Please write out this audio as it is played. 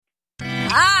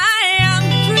I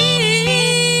am free.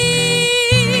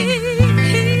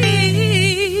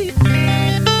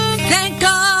 Thank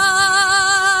God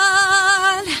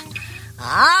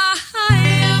I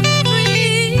am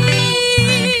free.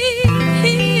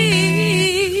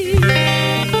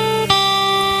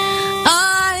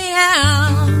 I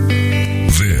am.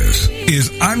 This is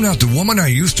I'm Not the Woman I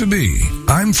Used to Be.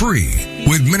 I'm Free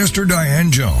with Minister Diane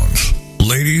Jones.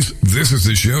 Ladies, this is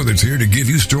the show that's here to give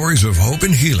you stories of hope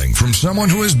and healing from someone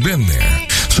who has been there,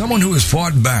 someone who has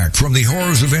fought back from the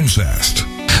horrors of incest.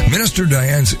 Minister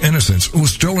Diane's innocence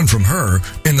was stolen from her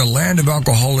in the land of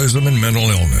alcoholism and mental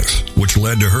illness, which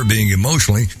led to her being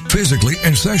emotionally, physically,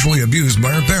 and sexually abused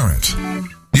by her parents.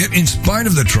 Yet, in spite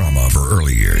of the trauma of her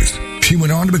early years, she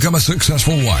went on to become a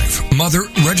successful wife, mother,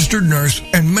 registered nurse,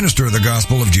 and minister of the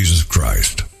gospel of Jesus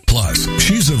Christ. Plus,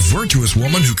 she's a virtuous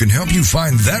woman who can help you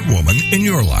find that woman in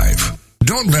your life.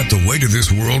 Don't let the weight of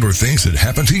this world or things that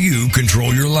happen to you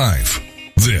control your life.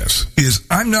 This is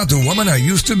I'm Not the Woman I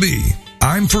Used to Be.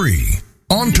 I'm Free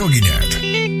on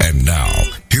TogiNet. And now,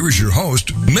 here is your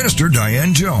host, Minister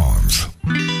Diane Jones.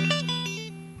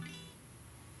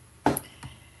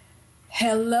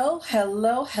 Hello,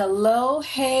 hello, hello.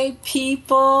 Hey,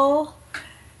 people.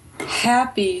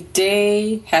 Happy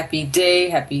day, happy day,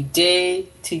 happy day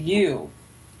to you.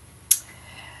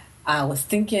 I was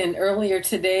thinking earlier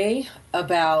today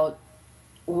about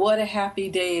what a happy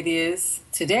day it is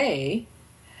today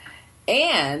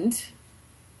and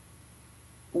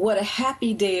what a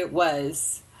happy day it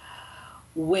was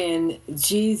when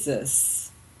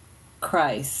Jesus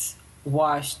Christ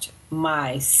washed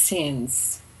my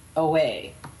sins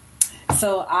away.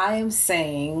 So I am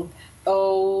saying,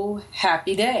 oh,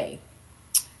 happy day.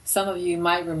 Some of you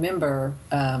might remember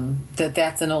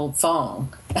that's an old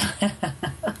song.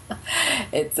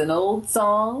 It's an old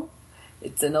song.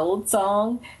 It's an old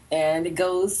song, and it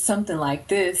goes something like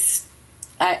this.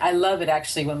 I love it,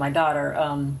 actually, when my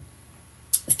daughter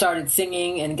started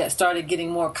singing and started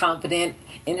getting more confident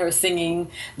in her singing.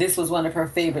 This was one of her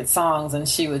favorite songs, and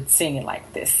she would sing it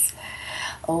like this.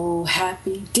 Oh,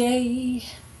 happy day.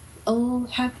 Oh,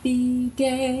 happy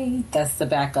day. That's the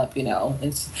backup, you know.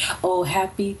 It's, oh,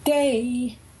 happy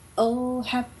day. Oh,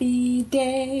 happy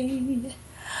day.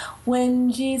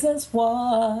 When Jesus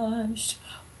washed.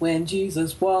 You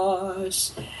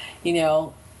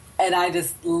know, and I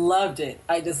just loved it.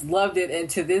 And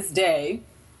to this day,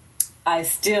 I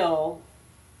still,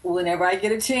 whenever I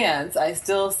get a chance, I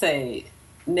still say,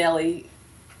 Nellie,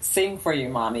 sing for you,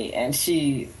 Mommy. And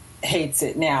she hates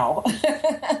it now.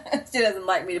 She doesn't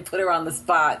like me to put her on the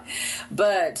spot,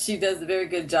 but she does a very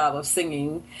good job of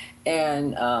singing.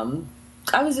 And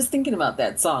I was just thinking about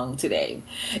that song today.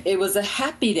 It was a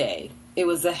happy day. It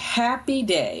was a happy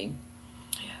day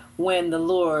when the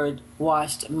Lord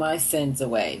washed my sins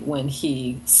away, when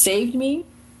He saved me,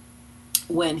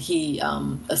 when He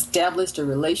established a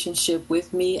relationship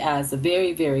with me as a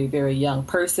very, very, very young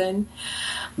person.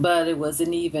 But it was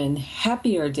an even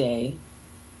happier day.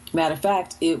 Matter of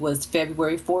fact, it was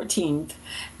February 14th,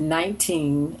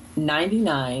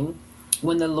 1999,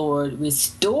 when the Lord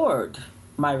restored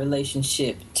my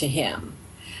relationship to Him.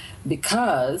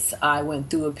 Because I went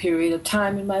through a period of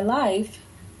time in my life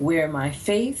where my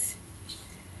faith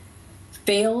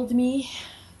failed me,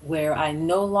 where I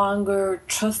no longer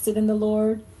trusted in the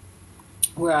Lord,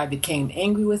 where I became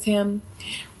angry with Him,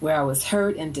 where I was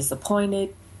hurt and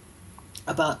disappointed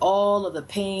about all of the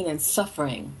pain and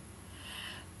suffering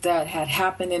that had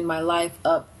happened in my life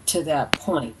up to that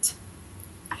point.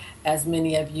 As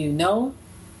many of you know,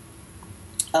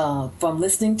 from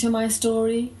listening to my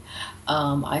story,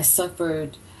 I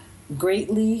suffered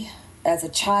greatly as a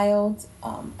child.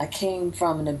 I came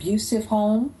from an abusive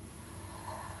home.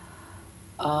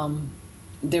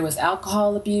 There was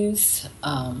alcohol abuse.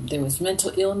 There was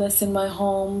mental illness in my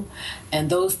home. And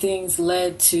those things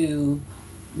led to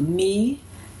me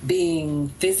being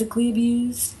physically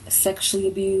abused, sexually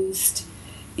abused,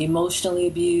 emotionally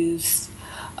abused,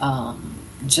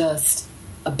 just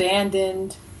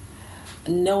abandoned,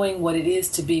 knowing what it is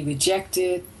to be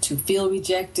rejected, to feel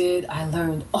rejected. I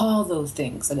learned all those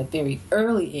things at a very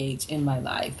early age in my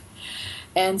life.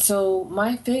 And so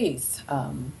my faith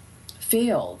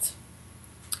failed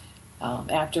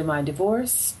after my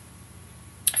divorce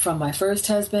from my first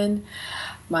husband.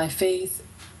 My faith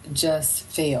just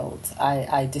failed.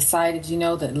 I decided,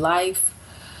 that life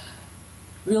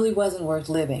really wasn't worth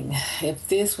living. If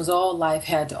this was all life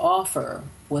had to offer,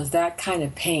 was that kind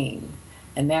of pain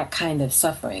and that kind of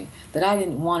suffering, that I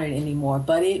didn't want it anymore.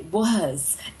 But it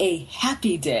was a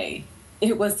happy day.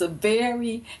 It was a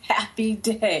very happy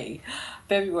day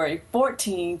February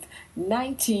 14th,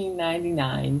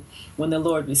 1999, when the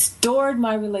Lord restored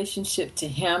my relationship to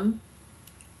Him.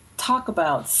 Talk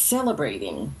about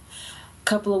celebrating. A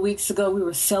couple of weeks ago, we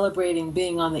were celebrating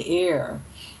being on the air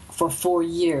for 4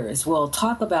 years. Well,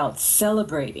 talk about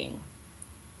celebrating.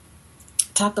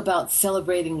 Talk about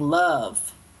celebrating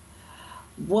love.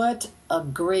 What a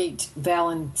great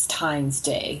Valentine's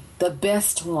Day. The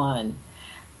best one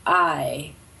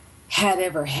I had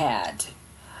ever had.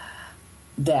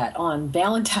 That on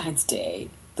Valentine's Day,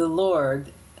 the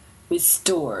Lord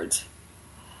restored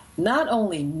not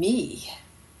only me.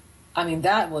 I mean,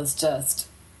 that was just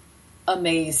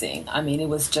amazing. I mean, it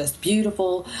was just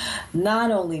beautiful. Not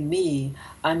only me,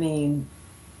 I mean,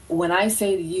 when I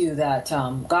say to you that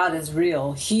God is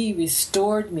real, He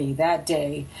restored me that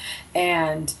day.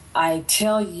 And I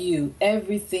tell you,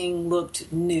 everything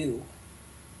looked new.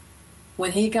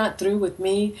 When He got through with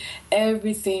me,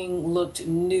 everything looked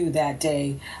new that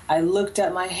day. I looked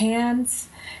at my hands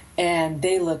and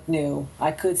they looked new.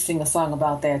 I could sing a song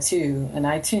about that too, and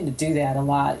I tend to do that a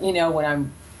lot. You know, when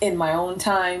I'm in my own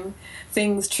time,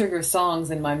 things trigger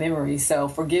songs in my memory, so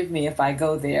forgive me if I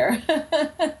go there.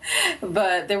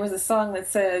 But there was a song that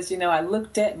says, you know, I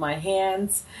looked at my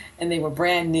hands and they were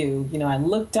brand new. You know, I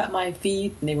looked at my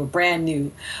feet and they were brand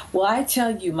new. Well, I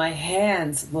tell you, my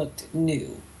hands looked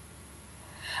new.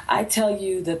 I tell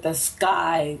you that the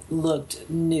sky looked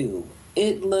new.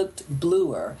 It looked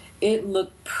bluer. It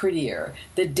looked prettier.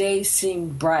 The day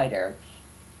seemed brighter.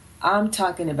 I'm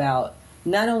talking about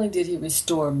not only did He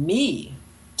restore me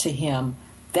to Him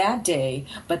that day,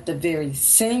 but the very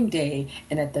same day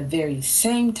and at the very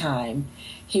same time,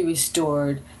 He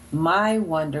restored my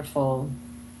wonderful,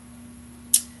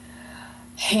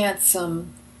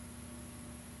 handsome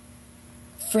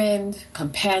friend,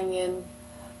 companion,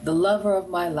 the lover of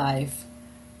my life,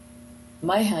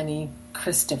 my honey,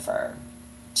 Christopher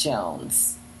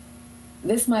Jones.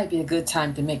 This might be a good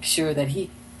time to make sure that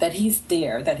he's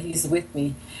there, that he's with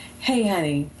me. Hey,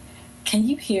 honey, can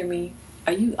you hear me?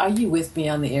 Are you with me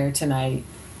on the air tonight?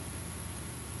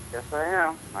 Yes, I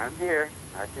am. I'm here.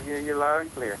 I can hear you loud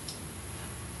and clear.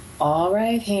 All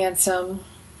right, handsome.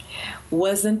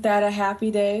 Wasn't that a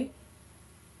happy day?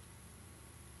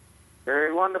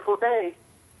 Very wonderful day.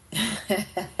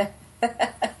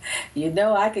 You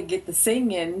know, I could get the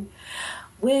singing.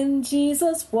 When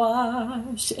Jesus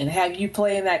washed, and have you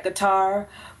playing that guitar.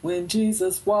 When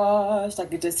Jesus washed, I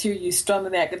could just hear you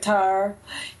strumming that guitar.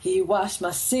 He washed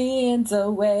my sins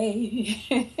away.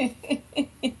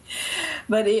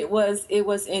 But it was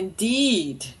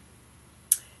indeed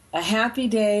a happy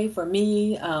day for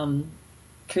me.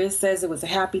 Chris says it was a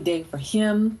happy day for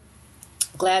him.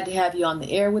 Glad to have you on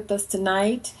the air with us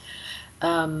tonight.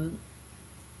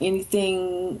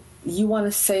 Anything you want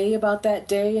to say about that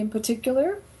day in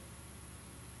particular?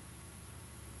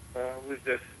 It was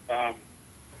just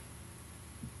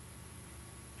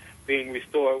being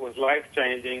restored was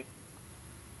life-changing,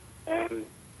 and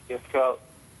it felt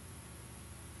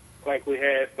like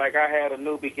I had a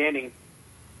new beginning,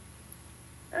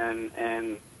 and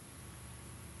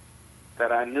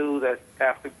that I knew that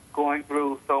after going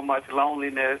through so much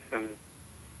loneliness and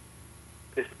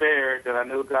despair, that I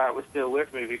knew God was still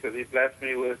with me, because He blessed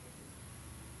me with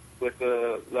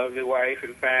a lovely wife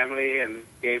and family and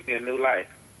gave me a new life.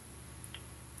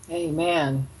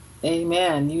 Amen.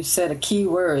 Amen. You said a key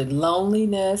word,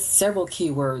 loneliness, several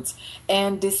key words,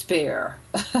 and despair.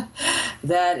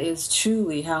 That is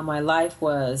truly how my life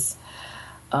was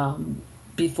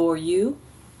before you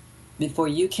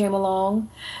came along,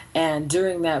 and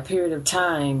during that period of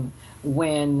time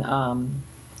when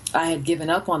I had given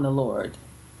up on the Lord.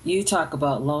 You talk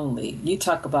about lonely. You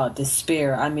talk about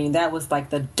despair. I mean, that was like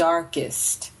the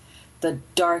darkest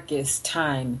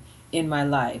time in my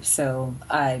life. So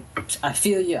I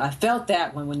feel you. I felt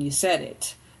that when you said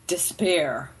it.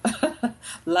 Despair.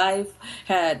 Life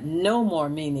had no more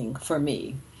meaning for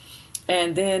me.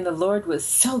 And then the Lord was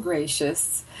so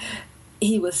gracious.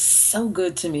 He was so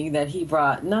good to me that He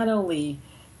brought not only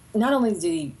did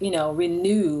He,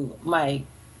 renew my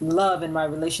love and my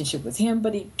relationship with Him,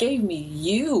 but He gave me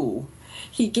you.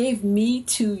 He gave me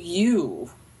to you.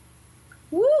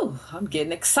 Woo! I'm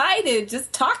getting excited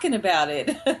just talking about it.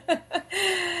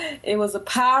 It was a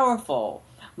powerful,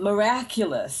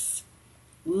 miraculous,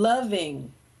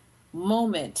 loving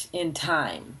moment in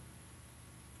time.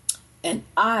 And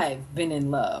I've been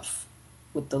in love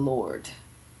with the Lord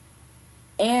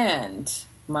and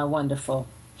my wonderful,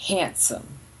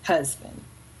 handsome husband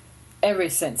ever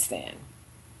since then.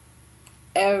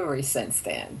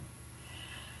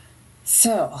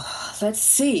 So, let's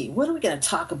see. What are we going to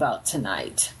talk about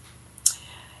tonight?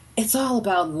 it's all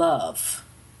about love.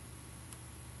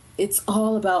 It's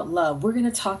all about love. We're going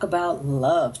to talk about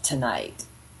love tonight.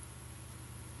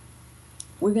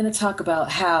 We're going to talk about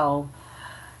how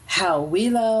we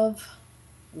love,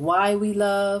 why we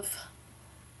love.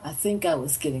 I think I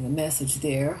was getting a message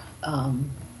there.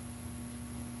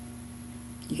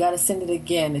 You got to send it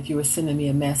again if you were sending me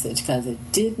a message, because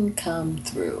it didn't come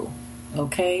through.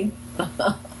 Okay?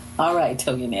 All right,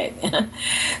 Toginet.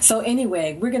 So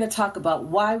anyway, we're going to talk about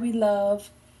why we love,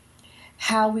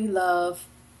 how we love,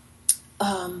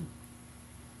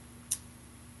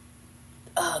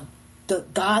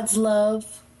 God's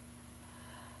love.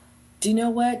 Do you know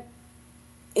what?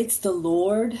 It's the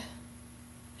Lord.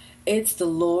 It's the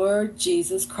Lord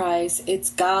Jesus Christ. It's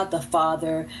God the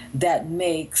Father that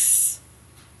makes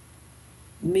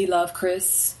me love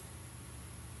Chris,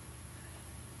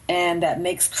 and that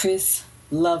makes Chris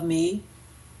love me.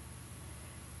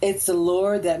 It's the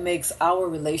Lord that makes our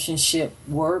relationship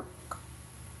work,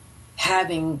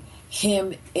 having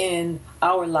Him in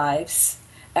our lives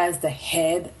as the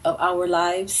head of our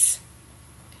lives.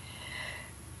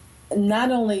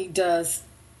 Not only does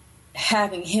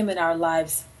having Him in our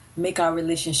lives make our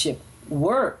relationship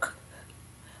work,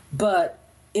 but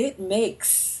it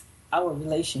makes our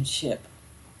relationship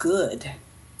good.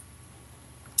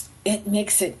 It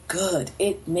makes it good.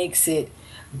 It makes it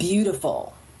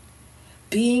beautiful.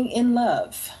 Being in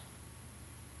love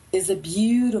is a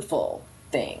beautiful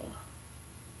thing.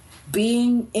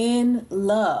 Being in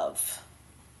love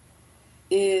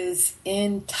is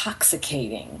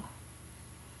intoxicating.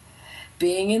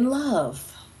 Being in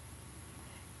love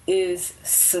is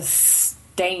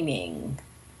sustaining.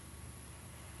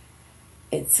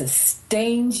 It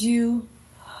sustains you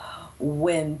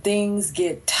when things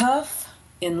get tough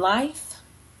in life.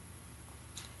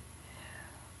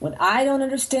 When I don't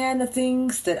understand the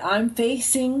things that I'm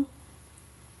facing,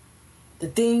 the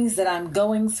things that I'm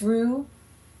going through,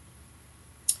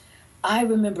 I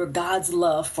remember God's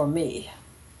love for me.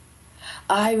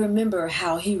 I remember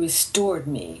how He restored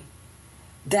me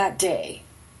that day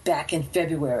back in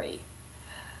February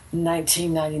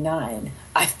 1999.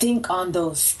 I think on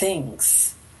those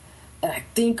things, and I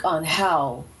think on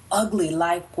how ugly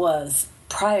life was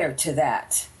prior to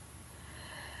that.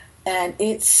 And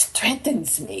it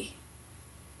strengthens me.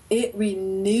 It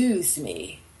renews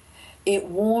me. It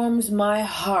warms my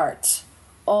heart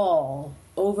all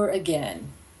over again.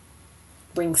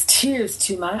 Brings tears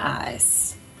to my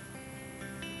eyes.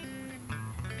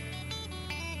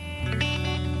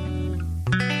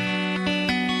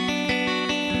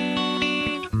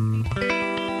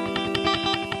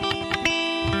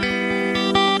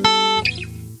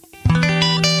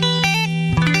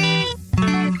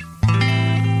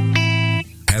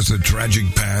 Has the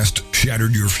tragic past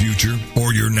shattered your future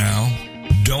or your now?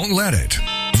 Don't let it.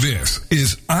 This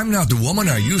is I'm Not the Woman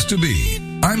I Used to Be.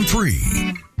 I'm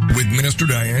Free with Minister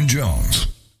Diane Jones.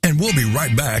 And we'll be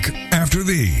right back after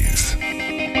these.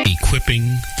 Equipping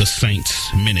the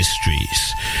Saints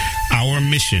Ministries. Our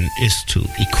mission is to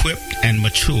equip and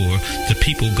mature the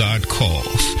people God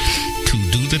calls to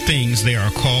do the things they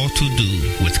are called to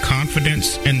do with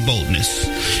confidence and boldness,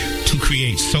 to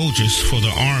create soldiers for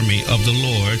the army of the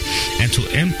Lord, and to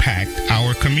impact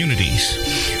our communities.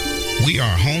 We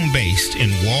are home-based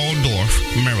in Waldorf,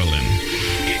 Maryland.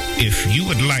 If you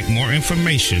would like more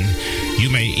information, you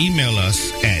may email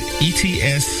us at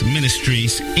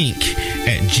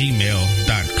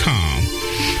etsministriesinc@gmail.com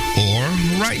or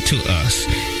write to us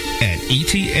at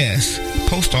ETS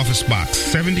Post Office Box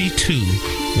 72,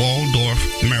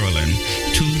 Waldorf, Maryland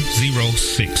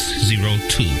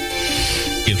 20602.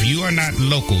 If you are not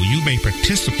local, you may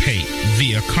participate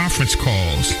via conference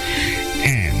calls,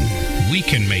 and we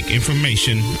can make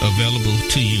information available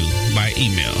to you by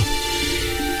email.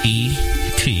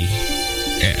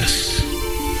 ETS.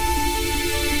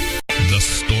 The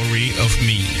Story of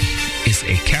Me is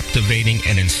a captivating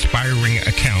and inspiring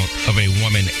account of a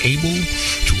woman able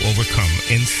to overcome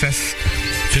incest,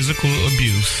 physical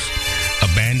abuse,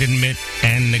 abandonment,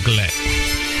 and neglect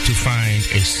to find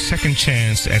a second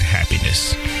chance at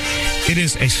happiness. It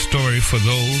is a story for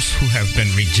those who have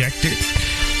been rejected,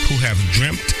 who have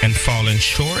dreamt and fallen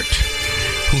short,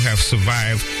 who have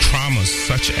survived traumas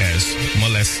such as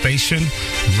molestation,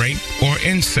 rape, or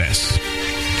incest.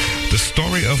 The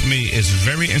Story of Me is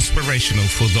very inspirational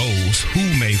for those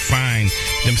who may find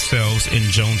themselves in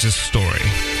Jones's story.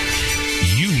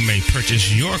 You may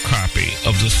purchase your copy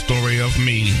of The Story of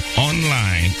Me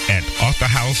online at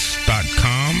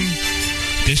authorhouse.com,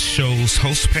 this show's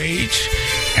host page,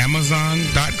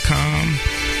 Amazon.com,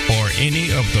 or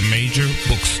any of the major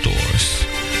bookstores.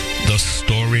 The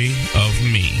Story of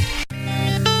Me.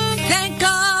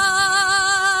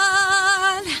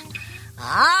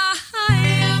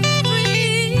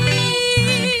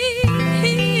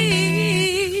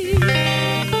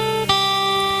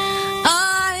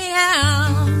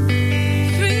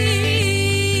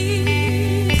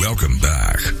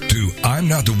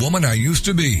 Not the Woman I Used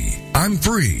to Be. I'm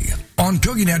Free on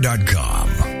TogiNet.com.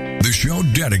 The show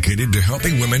dedicated to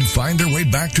helping women find their way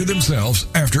back to themselves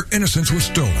after innocence was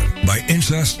stolen by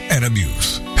incest and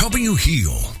abuse. Helping you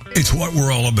heal. It's what we're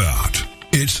all about.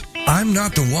 It's I'm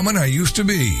Not the Woman I Used to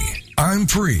Be. I'm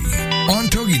Free on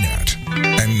TogiNet.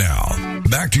 And now,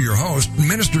 back to your host,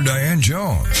 Minister Diane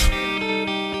Jones.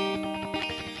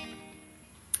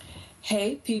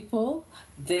 Hey people,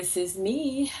 this is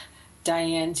me,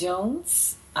 Diane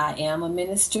Jones. I am a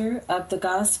minister of the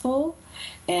gospel,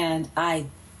 and I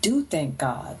do thank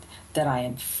God that I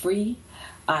am free.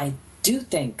 I do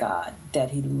thank God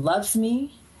that He loves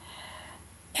me,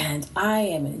 and I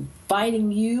am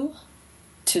inviting you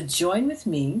to join with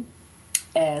me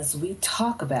as we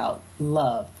talk about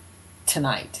love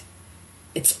tonight.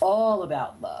 It's all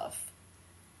about love.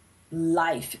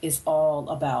 Life is all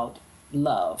about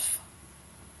love.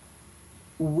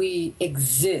 We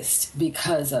exist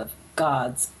because of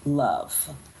God's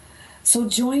love. So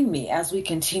join me as we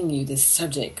continue this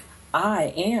subject.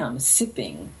 I am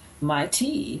sipping my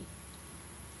tea.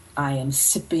 I am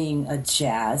sipping a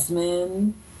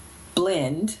jasmine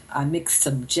blend. I mixed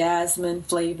some jasmine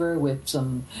flavor with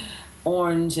some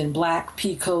orange and black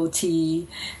pekoe tea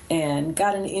and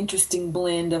got an interesting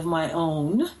blend of my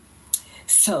own.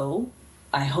 So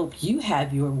I hope you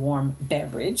have your warm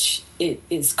beverage. It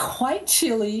is quite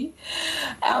chilly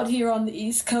out here on the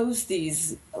East Coast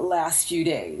these last few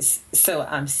days. So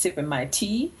I'm sipping my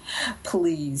tea.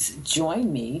 Please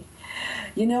join me.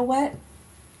 You know what?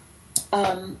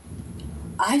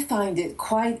 I find it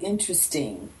quite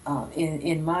interesting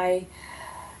in my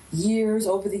years,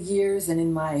 over the years, and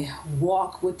in my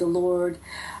walk with the Lord.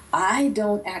 I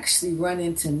don't actually run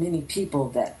into many people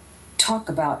that talk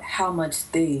about how much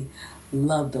they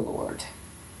love the Lord.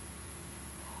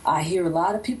 I hear a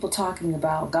lot of people talking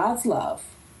about God's love,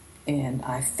 and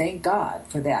I thank God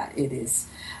for that. It's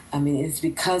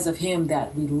because of Him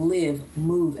that we live,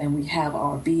 move, and we have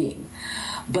our being.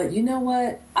 But you know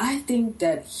what? I think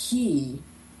that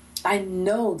I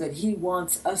know that He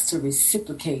wants us to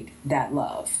reciprocate that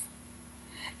love.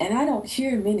 And I don't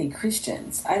hear many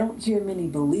Christians, I don't hear many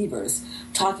believers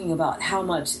talking about how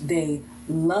much they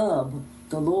love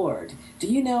the Lord. Do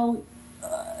you know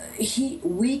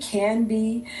we can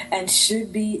be and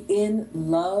should be in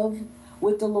love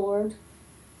with the Lord?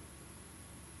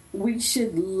 We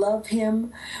should love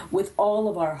Him with all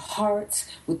of our hearts,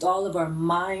 with all of our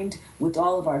mind, with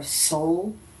all of our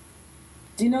soul.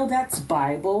 Do you know that's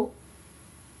Bible?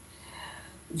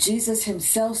 Jesus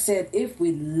Himself said if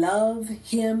we love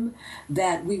Him,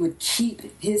 that we would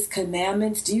keep His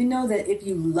commandments. Do you know that if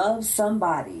you love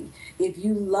somebody, if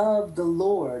you love the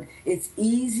Lord, it's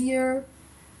easier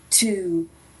to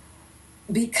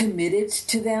be committed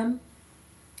to them?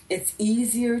 It's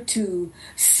easier to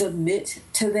submit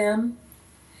to them.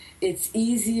 It's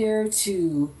easier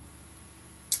to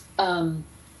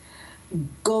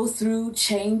go through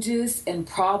changes and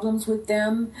problems with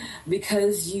them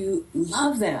because you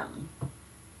love them.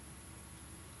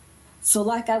 So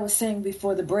like I was saying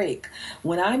before the break,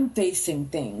 when I'm facing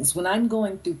things, when I'm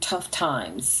going through tough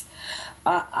times,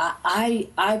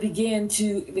 I began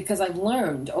to, because I've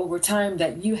learned over time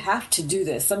that you have to do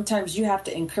this. Sometimes you have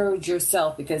to encourage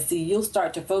yourself because, see, you'll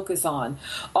start to focus on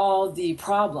all the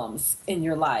problems in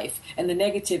your life and the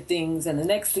negative things. And the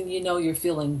next thing you know, you're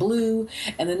feeling blue.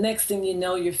 And the next thing you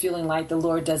know, you're feeling like the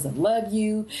Lord doesn't love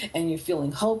you and you're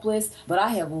feeling hopeless. But I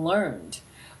have learned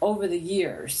over the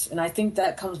years, and I think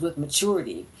that comes with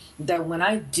maturity, that when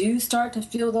I do start to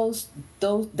feel those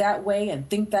that way and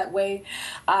think that way,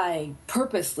 I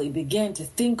purposely begin to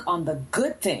think on the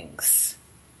good things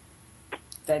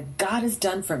that God has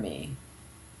done for me,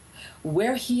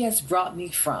 where He has brought me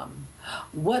from,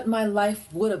 what my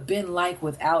life would have been like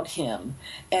without Him,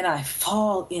 and I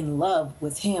fall in love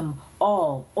with Him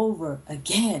all over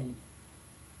again.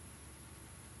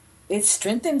 It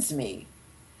strengthens me.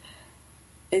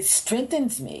 It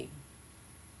strengthens me.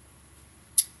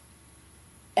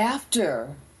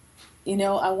 After,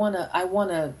 I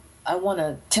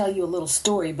wanna tell you a little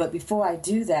story, but before I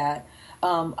do that,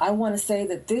 I want to say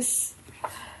that this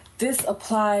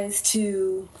applies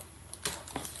to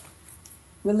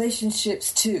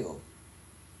relationships too.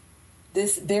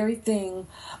 This very thing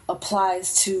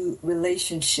applies to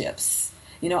relationships.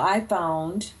 I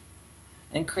found,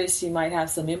 and Chris, you might have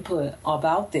some input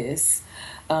about this,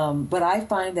 but I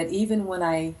find that even when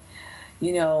I,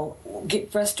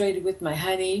 get frustrated with my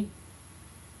honey,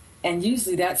 and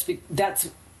usually that's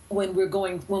when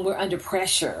we're under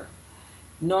pressure,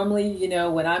 Normally,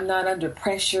 when I'm not under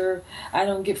pressure, I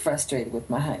don't get frustrated with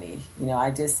my honey.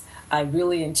 I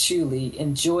really and truly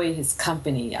enjoy his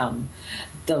company.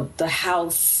 The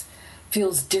house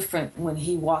feels different when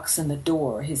he walks in the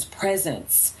door. His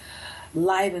presence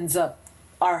livens up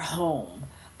our home.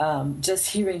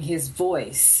 Just hearing his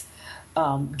voice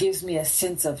gives me a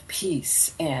sense of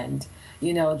peace, and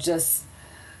just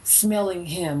smelling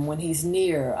him when he's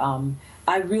near.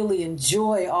 I really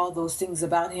enjoy all those things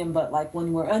about him, but like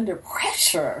when we're under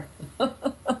pressure,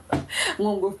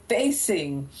 when we're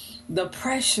facing the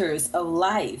pressures of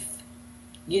life,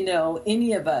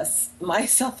 any of us,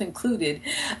 myself included,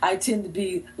 I tend to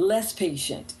be less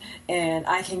patient, and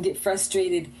I can get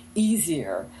frustrated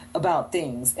easier about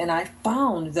things. And I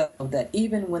found, though, that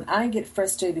even when I get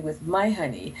frustrated with my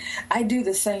honey, I do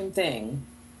the same thing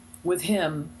with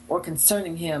him or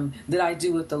concerning him that I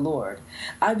do with the Lord.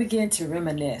 I begin to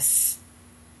reminisce.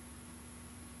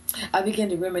 And I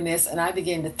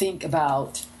begin to think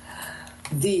about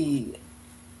the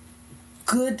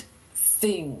good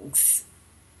things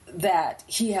that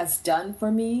he has done for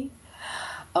me,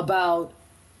 about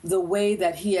the way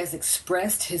that he has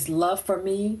expressed his love for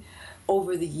me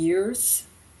over the years.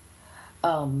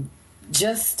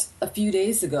 Just a few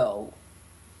days ago,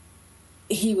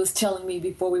 he was telling me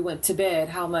before we went to bed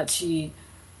how much he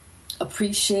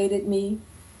appreciated me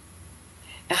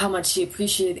and how much he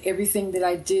appreciated everything that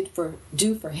I do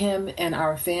for him and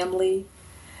our family.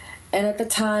 And at the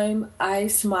time, I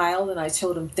smiled and I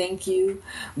told him thank you.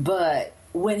 But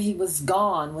when he was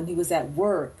gone, when he was at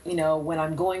work, when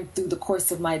I'm going through the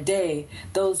course of my day,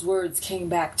 those words came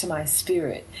back to my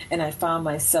spirit, and I found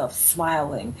myself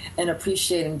smiling and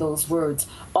appreciating those words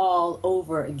all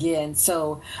over again.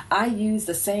 So I use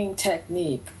the same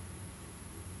technique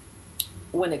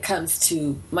when it comes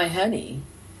to my honey,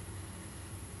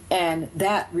 and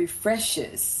that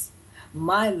refreshes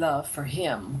my love for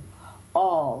him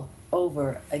all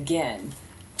over again.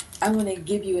 I want to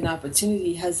give you an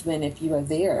opportunity, husband, if you are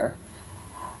there,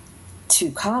 to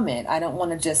comment. I don't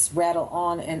want to just rattle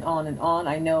on and on and on.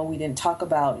 I know we didn't talk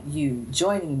about you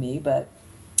joining me, but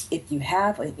if you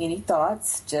have any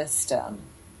thoughts, just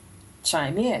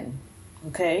chime in,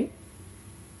 okay?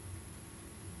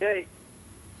 Okay.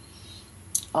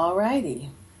 All righty.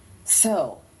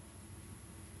 So,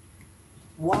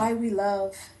 why we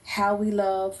love, how we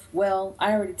love. Well,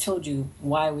 I already told you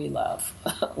why we love.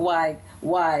 why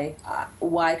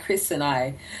Chris and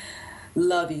I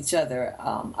love each other.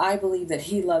 I believe that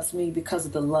he loves me because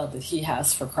of the love that he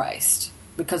has for Christ,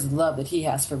 because of the love that he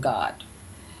has for God.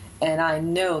 And I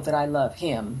know that I love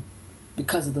him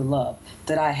because of the love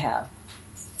that I have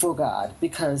for God,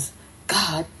 because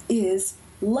God is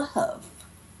love.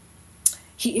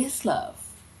 He is love.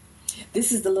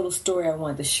 This is the little story I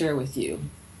wanted to share with you.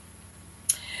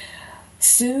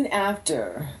 Soon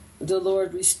after, the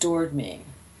Lord restored me.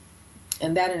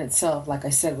 And that in itself, like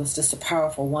I said, was just a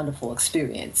powerful, wonderful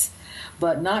experience.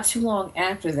 But not too long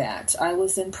after that, I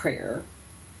was in prayer.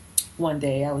 One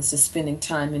day, I was just spending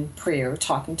time in prayer,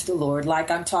 talking to the Lord. Like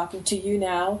I'm talking to you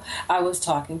now, I was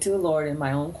talking to the Lord in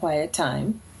my own quiet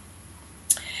time.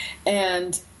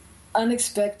 And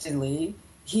unexpectedly,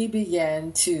 he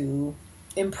began to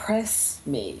impress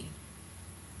me.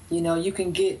 You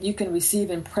can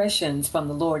receive impressions from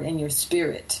the Lord in your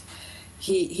spirit.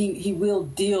 He will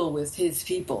deal with his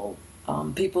people,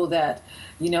 people that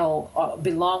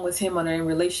belong with him and are in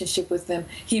relationship with them.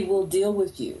 He will deal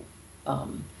with you.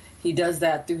 He does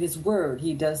that through his word.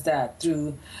 He does that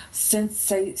through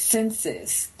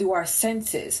senses, through our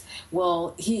senses.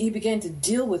 Well, he began to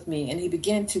deal with me, and he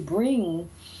began to bring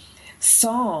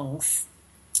songs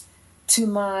to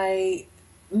my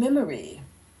memory.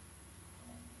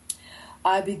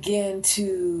 I began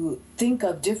to think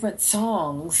of different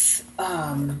songs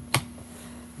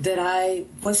that I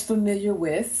was familiar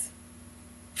with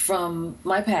from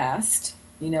my past.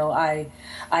 I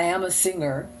am a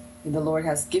singer. The Lord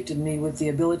has gifted me with the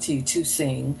ability to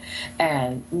sing,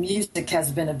 and music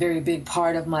has been a very big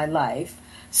part of my life.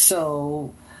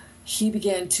 So he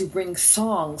began to bring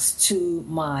songs to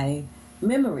my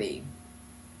memory.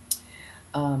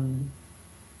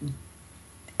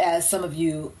 As some of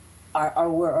you are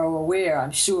aware,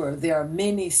 I'm sure, there are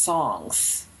many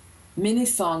songs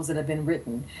that have been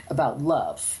written about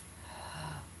love,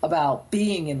 about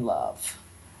being in love,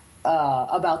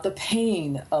 about the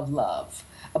pain of love,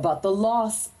 about the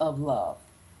loss of love.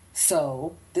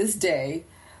 So this day,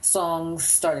 songs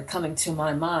started coming to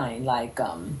my mind like,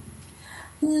 loving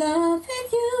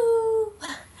you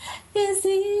is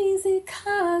easy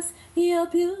 'cause you're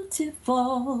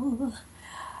beautiful.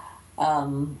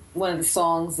 One of the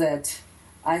songs that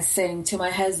I sang to my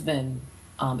husband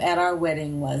at our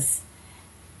wedding was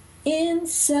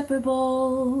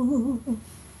inseparable.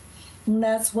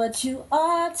 That's what you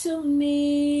are to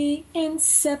me,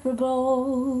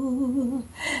 inseparable.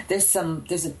 There's an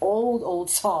old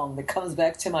song that comes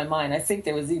back to my mind. I think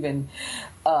there was even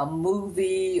a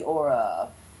movie or a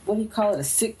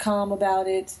sitcom about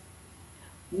it.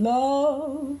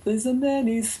 Love is a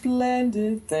many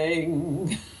splendid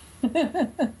thing.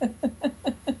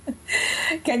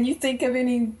 Can you think of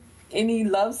any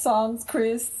love songs,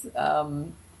 Chris, that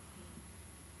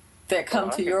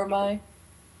come to your mind?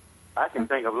 I can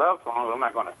think of love songs. I'm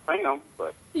not going to sing them,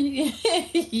 but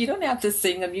you don't have to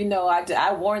sing them. You know,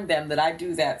 I warn them that I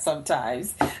do that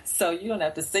sometimes, so you don't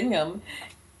have to sing them.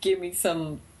 Give me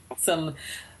some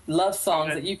love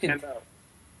songs that you can.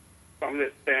 Something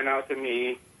that stand out to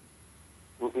me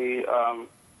would be "I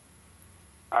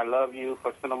Love You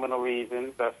for Sentimental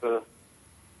Reasons." That's a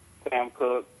Sam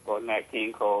Cooke or Nat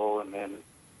King Cole, and then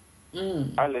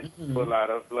I listen to a lot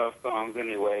of love songs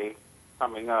anyway.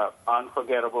 Coming up,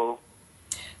 Unforgettable.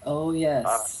 Oh,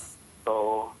 yes.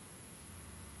 So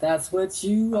that's what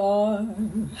you are.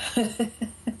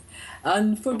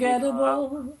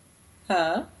 Unforgettable.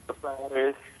 Huh? The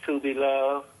Platters, To Be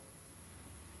Loved.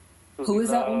 Who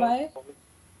is that one by?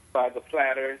 By The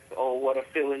Platters. Oh, what a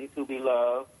feeling to be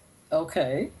loved.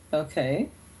 Okay. And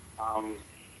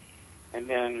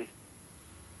then,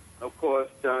 of course,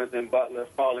 Jonathan Butler,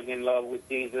 Falling in Love with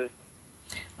Jesus.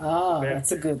 Oh,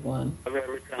 that's a good one. Of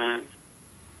every time.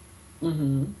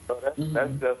 Mm-hmm. So that's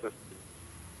just a...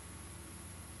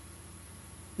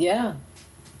 Yeah.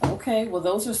 Okay. Well,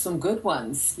 those are some good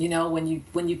ones. You know, when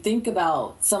you think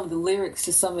about some of the lyrics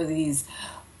to some of these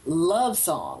love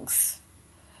songs,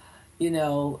 you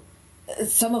know,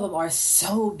 some of them are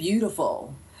so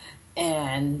beautiful,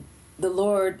 and the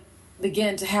Lord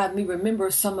began to have me remember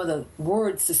some of the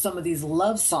words to some of these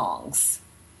love songs.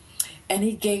 And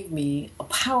he gave me a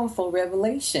powerful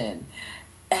revelation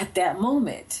at that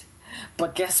moment.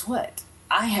 But guess what?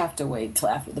 I have to wait till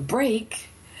after the break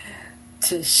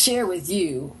to share with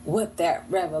you what that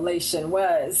revelation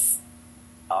was.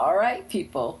 All right,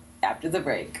 people, after the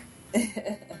break.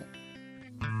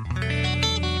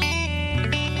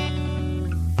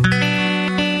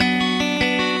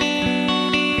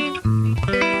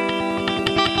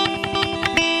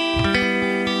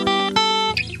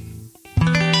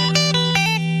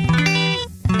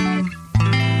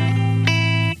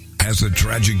 Has the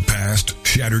tragic past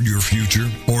shattered your future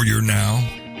or your now?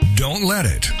 Don't let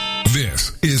it.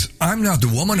 This is I'm Not the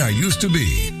Woman I Used to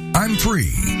Be. I'm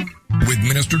Free with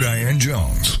Minister Diane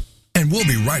Jones. And we'll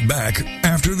be right back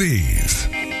after these.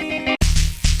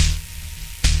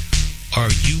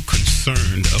 Are you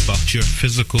concerned about your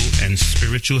physical and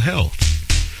spiritual health?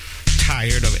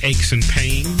 Tired of aches and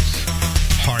pains?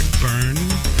 Heartburn?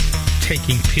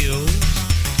 Taking pills?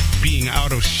 Being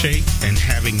out of shape and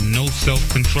having no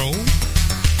self-control?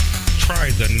 Try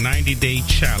the 90-Day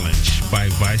Challenge by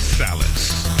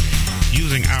Visalis.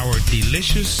 Using our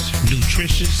delicious,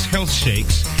 nutritious health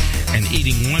shakes and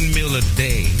eating 1 meal a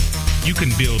day, you can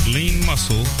build lean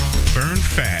muscle, burn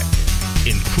fat,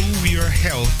 improve your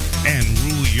health, and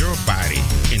rule your body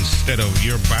instead of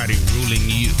your body ruling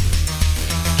you.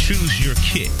 Choose your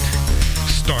kit.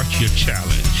 Start your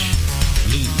challenge.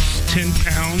 Lose 10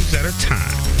 pounds at a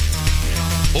time.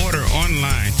 Order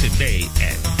online today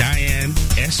at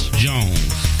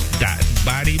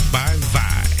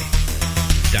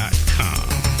dianesjones.bodybyvi.com.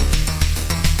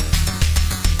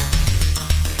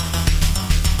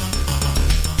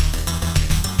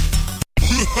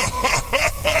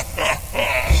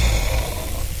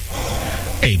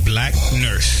 A black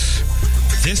nurse.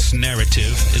 This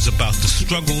narrative is about the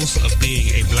struggles of being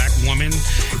a black woman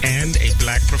and a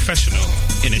black professional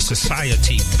in a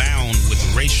society bound with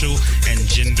racial and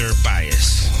gender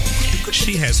bias.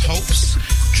 She has hopes,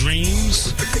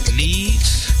 dreams,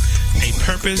 needs, a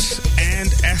purpose,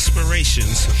 and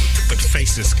aspirations, but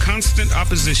faces constant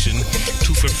opposition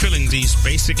to fulfilling these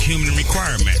basic human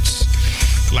requirements.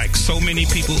 Like so many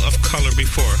people of color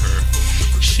before her,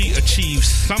 she achieves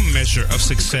some measure of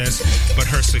success, but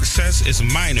her success is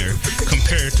minor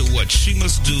compared to what she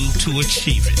must do to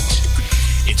achieve it.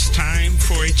 It's time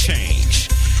for a change.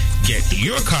 Get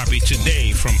your copy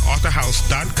today from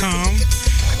authorhouse.com,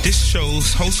 this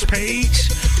show's host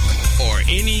page, or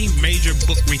any major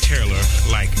book retailer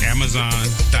like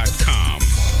Amazon.com.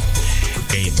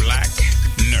 A black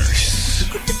nurse.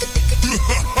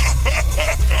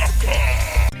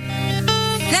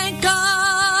 Thank God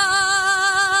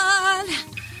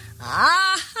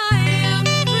I am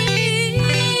free.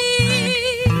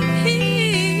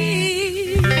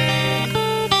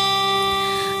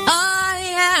 I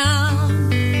am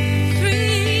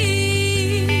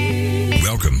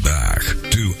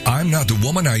Not the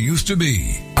Woman I Used to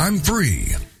Be. I'm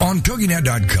Free on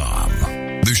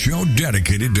TogiNet.com. The show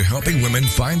dedicated to helping women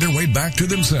find their way back to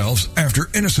themselves after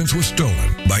innocence was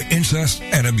stolen by incest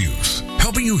and abuse.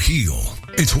 Helping you heal.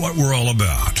 It's what we're all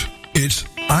about. It's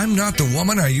I'm Not the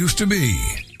Woman I Used to Be.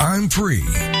 I'm Free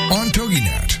on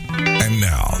TogiNet. And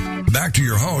now, back to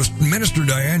your host, Minister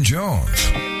Diane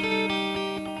Jones.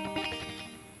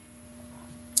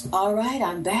 All right,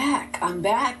 I'm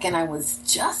back, and I was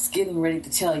just getting ready to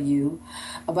tell you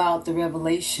about the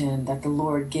revelation that the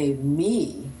Lord gave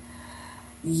me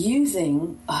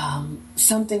using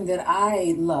something that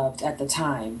I loved at the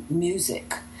time,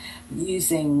 music,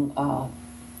 using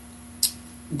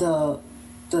the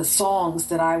songs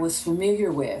that I was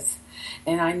familiar with.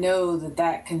 And I know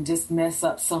that can just mess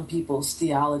up some people's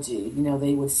theology. You know,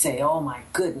 they would say, oh my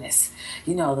goodness,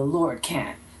 the Lord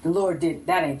can't. The Lord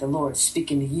that ain't the Lord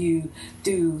speaking to you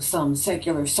through some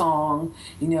secular song.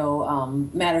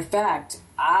 Matter of fact,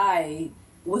 I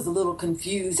was a little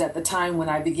confused at the time when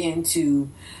I began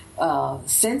to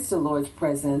sense the Lord's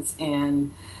presence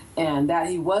and that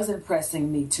he wasn't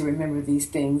pressing me to remember these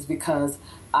things, because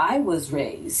I was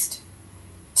raised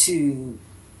to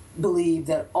believe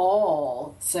that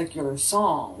all secular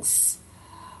songs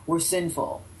were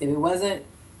sinful. If it wasn't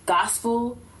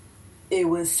gospel, it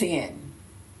was sin.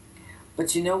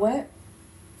 But you know what?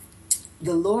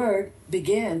 The Lord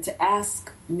began to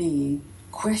ask me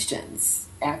questions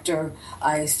after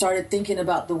I started thinking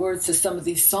about the words to some of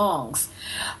these songs.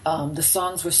 The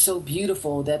songs were so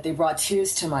beautiful that they brought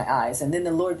tears to my eyes. And then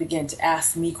the Lord began to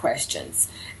ask me questions.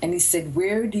 And he said,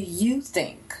 where do you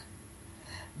think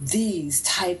these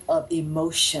type of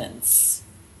emotions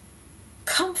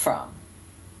come from?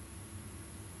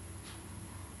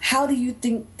 How do you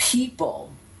think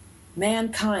people,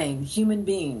 mankind, human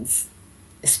beings,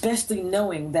 especially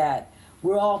knowing that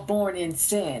we're all born in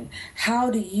sin, how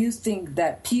do you think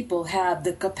that people have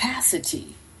the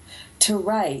capacity to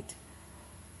write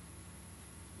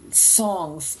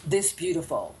songs this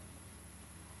beautiful?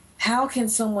 How can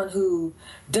someone who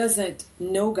doesn't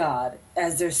know God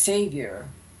as their Savior,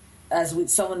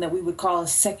 someone that we would call a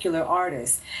secular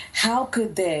artist, how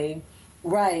could they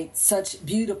write such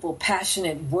beautiful,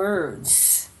 passionate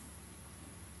words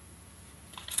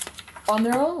on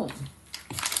their own?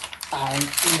 I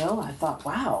thought,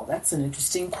 wow, that's an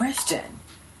interesting question.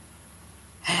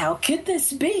 How could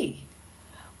this be?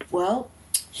 Well,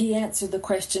 he answered the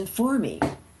question for me.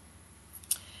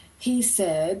 He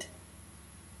said,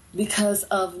 because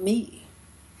of me.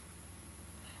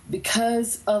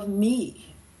 Because of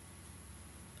me.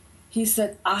 He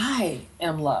said, I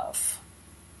am love.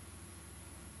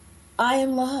 I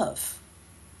am love.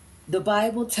 The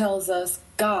Bible tells us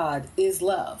God is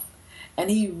love. And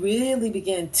he really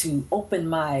began to open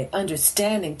my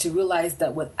understanding to realize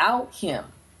that without him,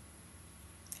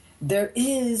 there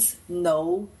is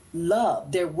no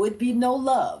love. There would be no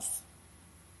love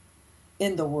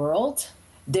in the world.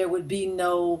 There would be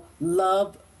no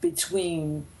love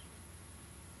between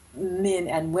men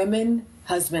and women,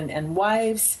 husband and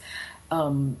wives,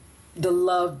 the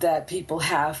love that people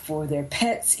have for their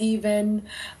pets even.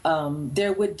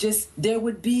 There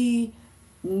would be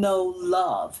no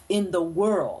love in the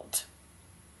world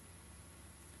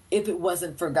if it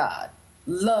wasn't for God.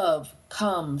 Love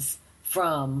comes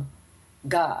from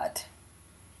God.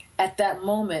 At that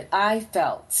moment, I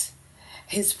felt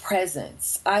his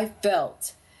presence. I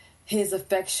felt his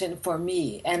affection for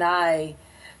me, and I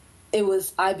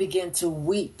began to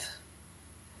weep.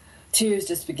 Tears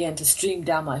just began to stream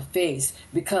down my face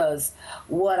because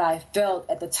what I felt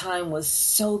at the time was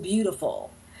so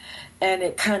beautiful. And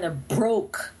it kind of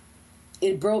broke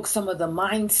some of the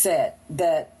mindset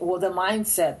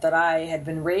that I had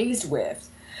been raised with,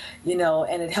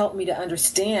 and it helped me to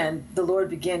understand. The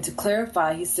Lord began to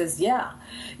clarify. He says,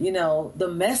 the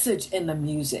message in the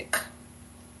music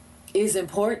is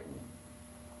important.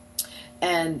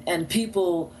 And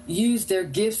people use their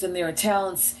gifts and their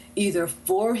talents either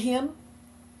for him,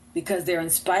 because they're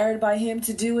inspired by him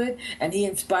to do it, and he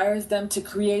inspires them to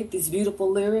create these beautiful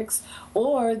lyrics,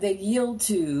 or they yield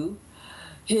to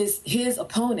his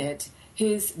opponent,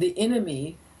 the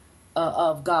enemy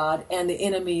of God and the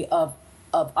enemy of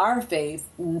our faith,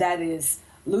 that is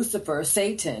Lucifer,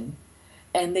 Satan,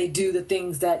 and they do the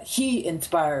things that he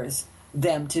inspires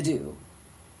them to do.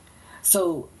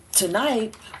 So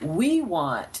tonight, we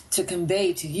want to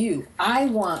convey to you, I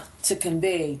want to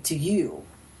convey to you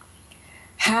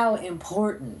how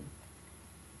important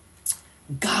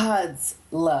God's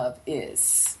love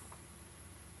is.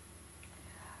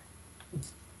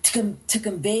 To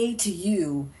convey to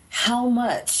you how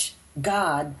much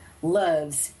God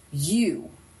loves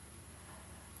you.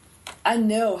 I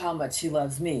know how much he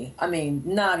loves me. I mean,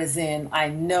 not as in I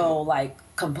know like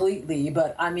completely,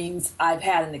 but I mean, I've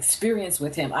had an experience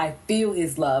with him. I feel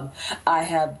his love. I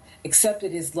have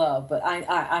accepted his love, but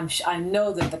I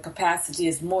know that the capacity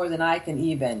is more than I can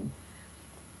even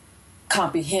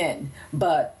comprehend.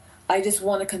 But I just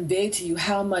want to convey to you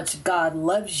how much God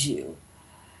loves you,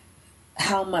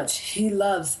 how much he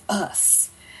loves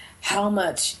us, how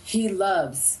much he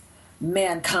loves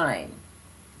mankind.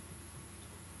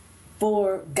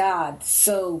 For God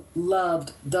so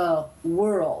loved the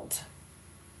world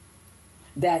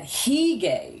that he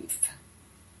gave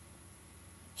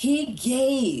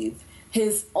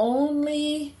his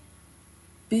only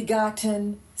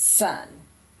begotten Son.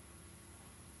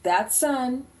 That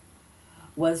Son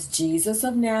was Jesus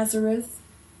of Nazareth,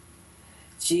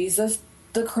 Jesus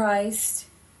the Christ,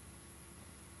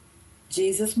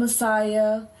 Jesus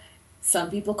Messiah.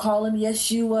 Some people call him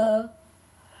Yeshua.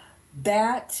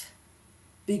 That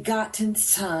begotten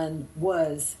Son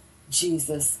was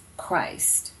Jesus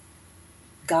Christ.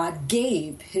 God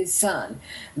gave his Son,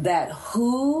 that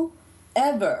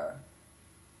whoever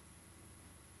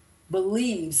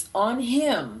believes on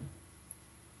him,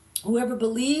 whoever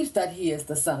believes that he is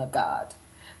the Son of God,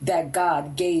 that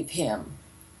God gave him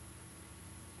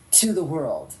to the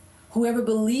world, whoever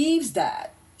believes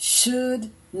that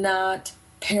should not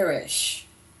perish.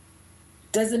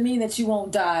 Doesn't mean that you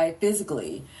won't die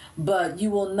physically, but you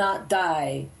will not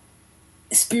die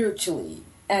spiritually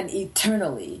and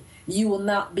eternally. You will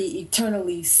not be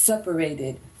eternally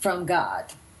separated from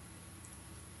God,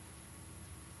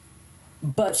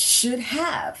 but should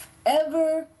have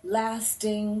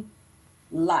everlasting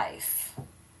life.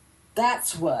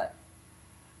 That's what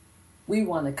we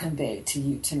want to convey to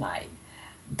you tonight,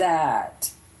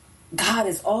 that God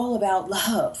is all about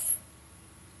love.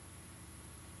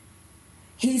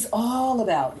 He's all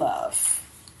about love.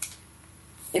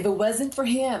 If it wasn't for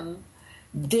him,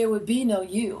 there would be no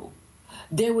you.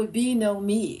 There would be no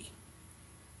me.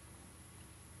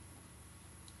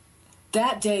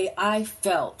 That day I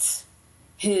felt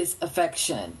his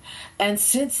affection. And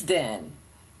since then,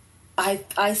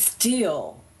 I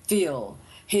still feel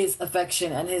his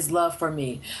affection and his love for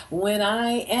me. When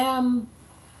I am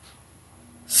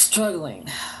struggling,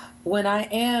 when I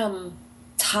am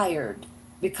tired,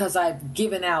 because I've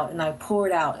given out and I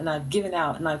poured out and I've given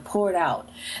out and I poured out.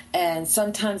 And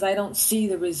sometimes I don't see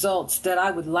the results that I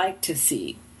would like to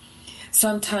see.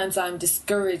 Sometimes I'm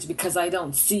discouraged because I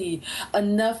don't see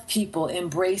enough people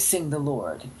embracing the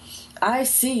Lord. I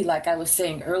see, like I was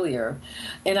saying earlier,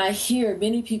 and I hear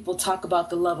many people talk about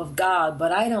the love of God,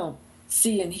 but I don't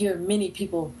see and hear many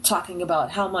people talking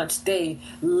about how much they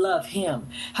love him,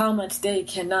 how much they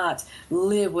cannot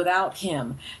live without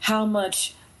him, how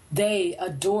much they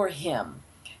adore him,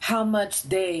 how much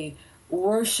they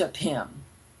worship him.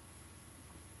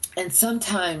 And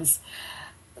sometimes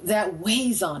that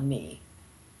weighs on me.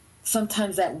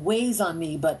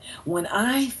 But when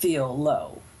I feel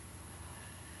low,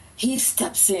 he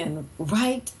steps in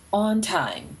right on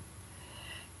time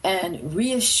and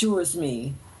reassures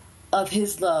me of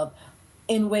his love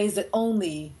in ways that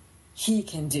only he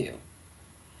can do.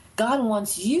 God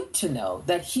wants you to know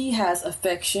that he has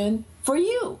affection for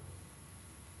you,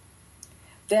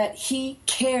 that he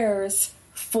cares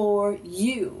for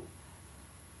you.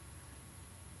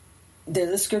 There's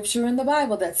a scripture in the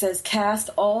Bible that says, cast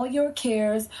all your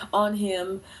cares on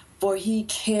him, for he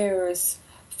cares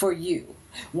for you.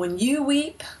 When you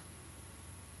weep,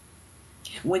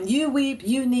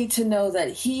 you need to know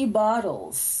that he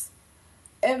bottles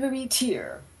every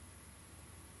tear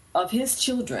of his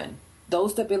children,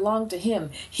 those that belong to him.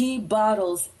 He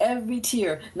bottles every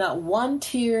tear. Not one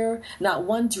tear, not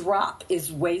one drop is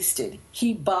wasted.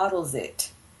 He bottles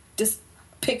it. Just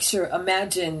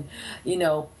imagine,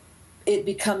 it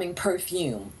becoming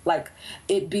perfume, like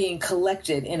it being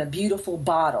collected in a beautiful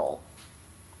bottle.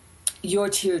 Your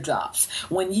teardrops.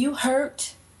 When you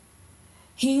hurt,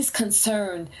 he's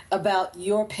concerned about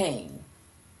your pain.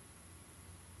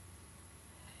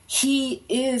 He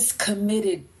is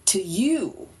committed to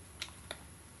you.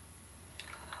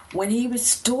 When he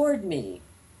restored me,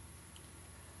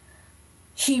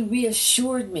 he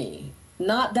reassured me.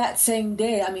 Not that same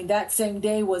day. I mean, that same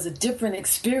day was a different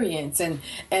experience, and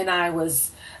I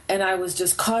was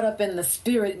just caught up in the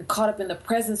spirit and caught up in the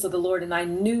presence of the Lord, and I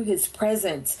knew his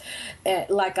presence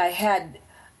like I had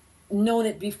known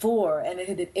it before, and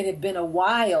it had been a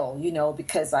while,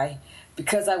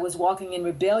 because I was walking in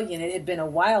rebellion. It had been a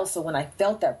while, so when I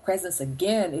felt that presence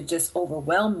again, it just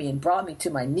overwhelmed me and brought me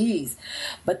to my knees.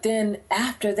 But then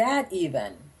after that,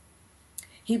 even,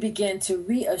 he began to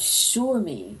reassure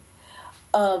me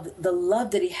of the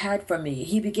love that he had for me.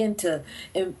 He began to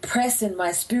impress in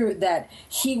my spirit that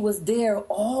he was there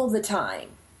all the time.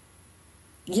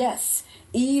 Yes,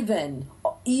 even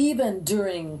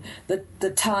during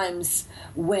the times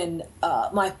when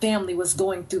my family was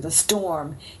going through the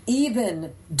storm,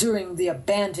 even during the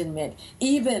abandonment,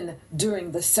 even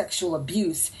during the sexual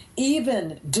abuse,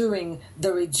 even during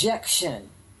the rejection,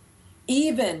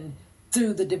 even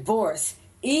through the divorce,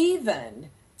 even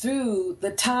through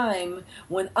the time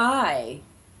when I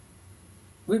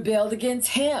rebelled against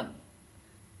him.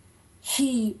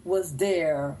 He was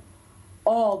there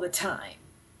all the time.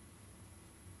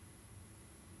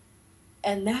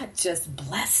 And that just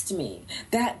blessed me.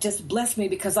 That just blessed me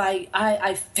because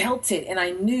I felt it, and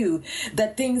I knew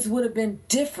that things would have been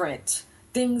different.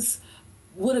 Things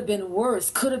would have been worse,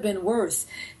 could have been worse,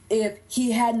 if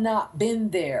he had not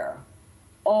been there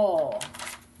all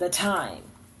the time.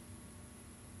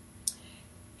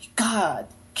 God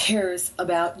cares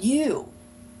about you.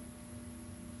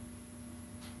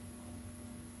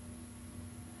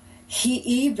 He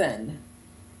even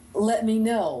let me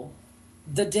know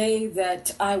the day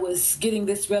that I was getting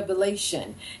this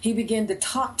revelation. He began to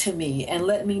talk to me and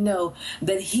let me know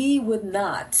that he would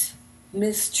not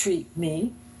mistreat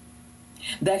me,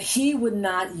 that he would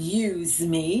not use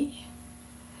me,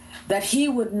 that he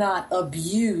would not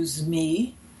abuse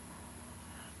me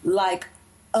like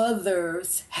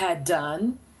others had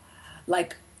done,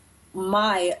 like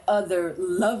my other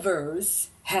lovers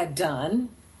had done,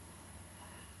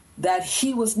 that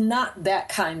he was not that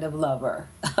kind of lover.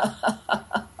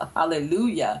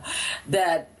 Hallelujah.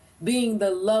 That being the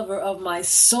lover of my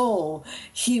soul,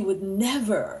 he would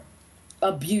never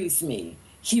abuse me.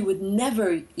 He would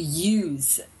never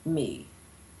use me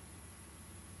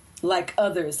like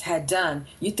others had done.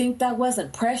 You think that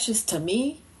wasn't precious to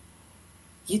me?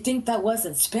 You think that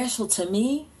wasn't special to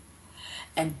me?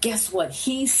 And guess what?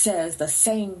 He says the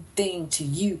same thing to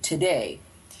you today.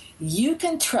 You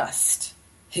can trust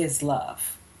his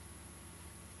love.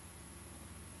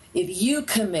 If you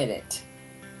commit it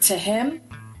to him,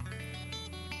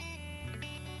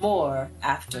 more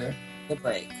after the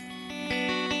break.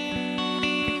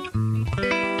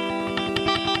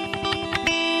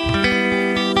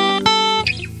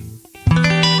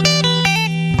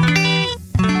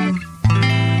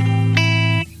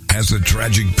 Has the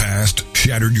tragic past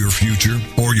shattered your future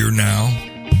or your now?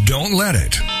 Don't let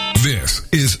it. This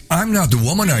is I'm Not the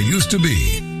Woman I Used to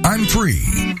Be. I'm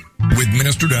Free with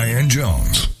Minister Diane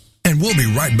Jones. And we'll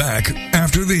be right back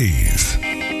after these.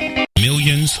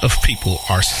 Millions of people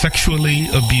are sexually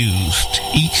abused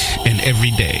each and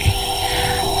every day.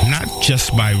 Not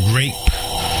just by rape,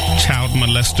 child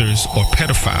molesters, or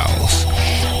pedophiles,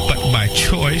 but by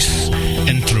choice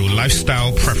and through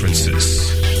lifestyle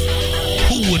preferences.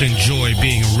 Who would enjoy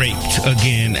being raped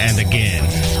again and again?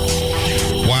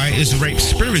 Why is rape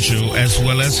spiritual as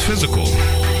well as physical?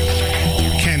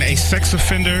 Can a sex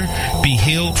offender be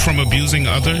healed from abusing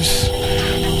others?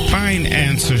 Find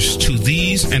answers to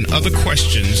these and other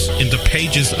questions in the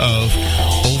pages of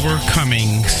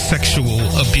Overcoming Sexual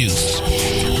Abuse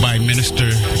by Minister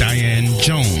Diane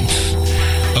Jones.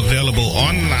 Available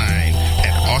online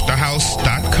at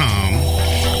authorhouse.com,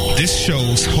 this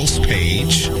show's host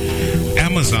page,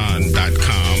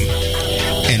 Amazon.com,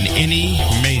 and any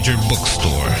major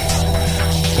bookstore.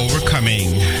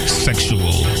 Overcoming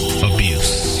Sexual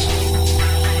Abuse.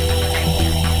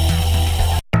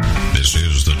 This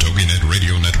is the TogiNet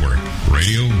Radio Network.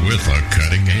 Radio with a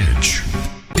cutting edge.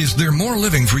 Is there more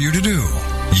living for you to do?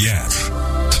 Yes.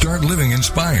 Start living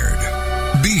inspired.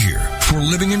 Be here for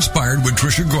Living Inspired with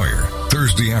Tricia Goyer,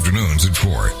 Thursday afternoons at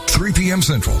 4, 3 p.m.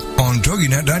 Central on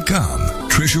TogiNet.com.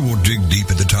 Tricia will dig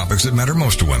deep into topics that matter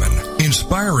most to women,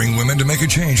 inspiring women to make a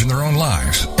change in their own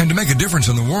lives and to make a difference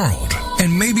in the world,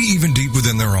 and maybe even deep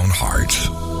within their own hearts.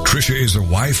 Tricia is a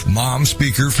wife, mom,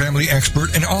 speaker, family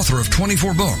expert, and author of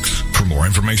 24 books. For more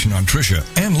information on Tricia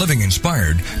and Living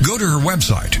Inspired, go to her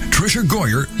website, Tricia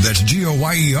Goyer, that's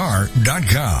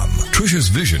Goyer.com. Tricia's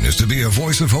vision is to be a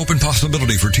voice of hope and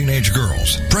possibility for teenage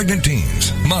girls, pregnant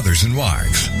teens, mothers, and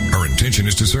wives. Her intention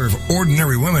is to serve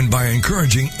ordinary women by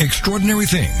encouraging extraordinary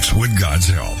things with God's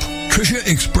help. Tricia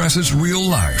expresses real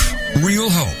life, real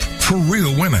hope for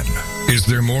real women. Is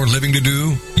there more living to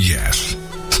do? Yes.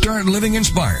 Start Living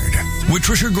Inspired with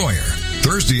Tricia Goyer,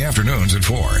 Thursday afternoons at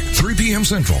 4, 3 p.m.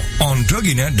 Central on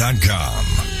TogiNet.com.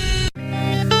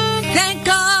 Thank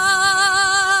God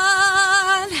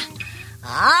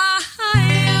I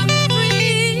am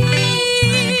free.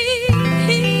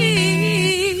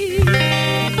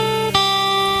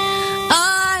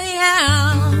 I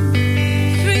am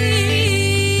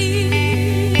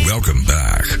free. Welcome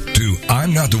back to I'm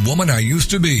not the woman I used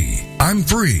to be. I'm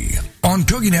free on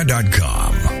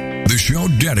TogiNet.com. The show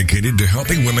dedicated to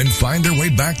helping women find their way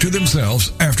back to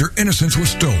themselves after innocence was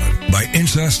stolen by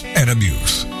incest and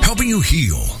abuse. Helping you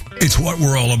heal. It's what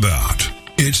we're all about.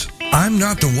 It's I'm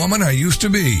not the woman I used to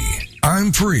be.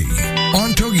 I'm free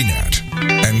on TogiNet.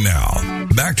 And now,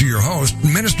 back to your host,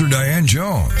 Minister Diane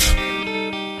Jones.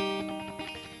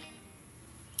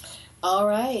 All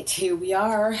right, here we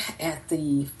are at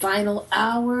the final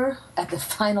hour, at the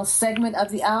final segment of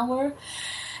the hour,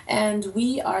 and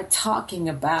I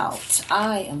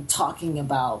am talking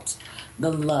about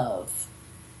the love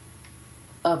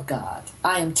of God.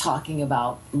 I am talking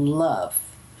about love,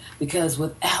 because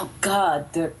without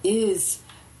God, there is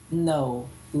no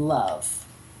love.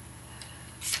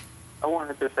 I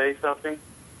wanted to say something.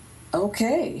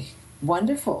 Okay,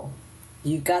 wonderful.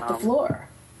 You got the floor.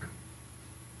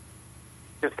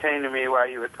 Just came to me while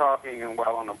you were talking and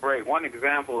while on a break. One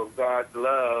example of God's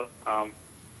love,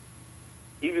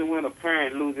 even when a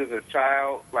parent loses a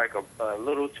child, like a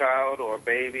little child or a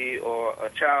baby or a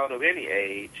child of any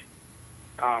age,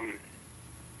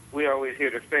 we always hear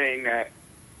the saying that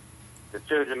the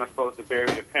children are supposed to bury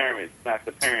the parents, not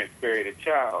the parents bury the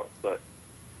child. But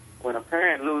when a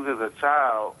parent loses a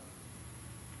child,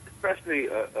 especially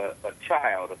a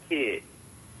child, a kid,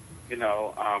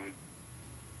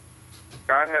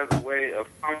 God has a way of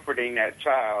comforting that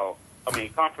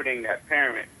comforting that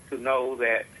parent to know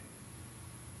that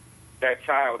that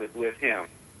child is with him.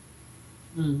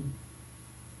 Mm.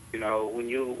 When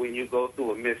you go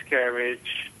through a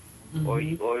miscarriage, mm-hmm.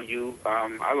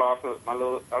 I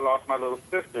lost my little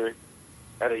sister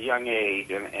at a young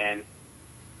age, and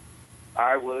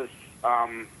I was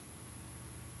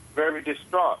very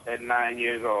distraught at 9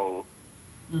 years old.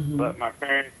 Mm-hmm. But my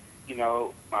parents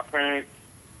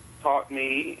taught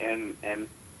me and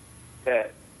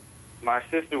that my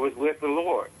sister was with the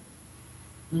Lord.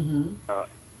 Mm-hmm.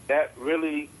 That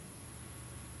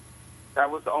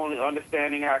was the only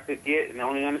understanding I could get and the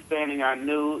only understanding I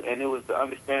knew, and it was the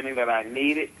understanding that I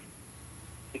needed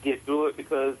to get through it,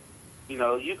 because,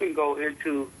 you can go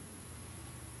into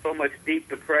so much deep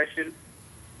depression,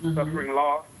 mm-hmm. suffering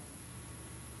loss,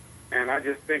 and I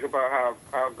just think about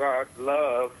how God's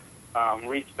love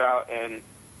reached out and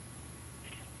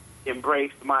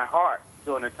embraced my heart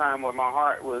during a time when my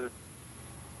heart was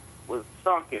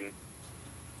sunken,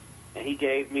 and He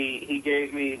gave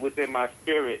me within my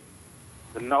spirit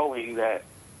the knowing that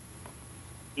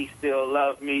He still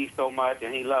loved me so much,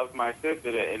 and He loves my sister,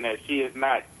 and that she is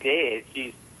not dead.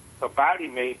 Her body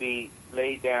may be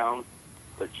laid down,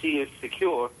 but she is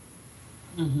secure.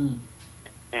 Mm-hmm.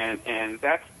 And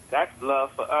that's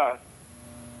love for us,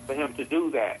 for Him to do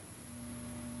that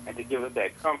and to give us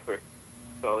that comfort.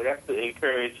 So that's to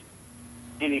encourage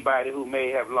anybody who may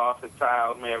have lost a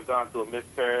child, may have gone through a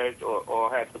miscarriage,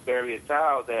 or had to bury a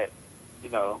child, that,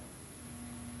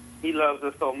 He loves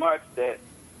us so much that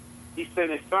He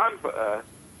sent His Son for us,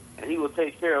 and He will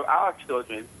take care of our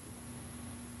children,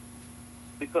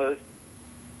 because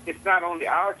it's not only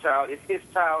our child, it's His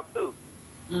child too.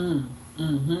 Mm-hmm.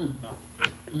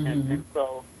 Mm-hmm. And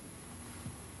so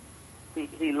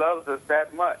he loves us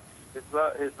that much. His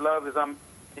love is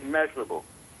immeasurable.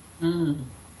 Mm.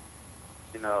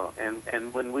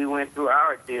 And when we went through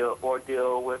our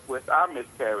ordeal with our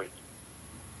miscarriage,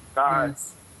 God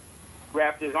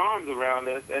wrapped His arms around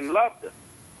us and loved us.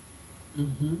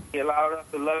 Mm-hmm. He allowed us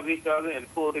to love each other and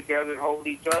pull together and hold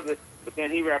each other, but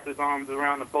then He wrapped His arms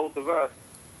around the both of us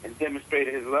and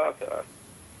demonstrated His love to us.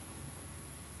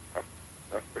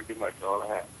 That's pretty much all I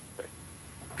have to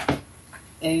say.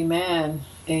 Amen.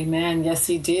 Amen. Yes,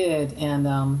 He did. And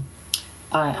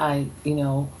I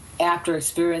after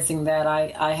experiencing that,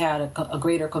 I had a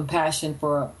greater compassion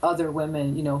for other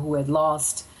women, who had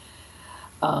lost,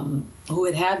 who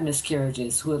had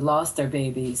miscarriages, who had lost their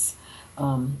babies.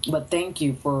 But thank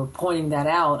you for pointing that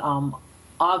out.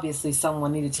 Obviously,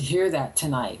 someone needed to hear that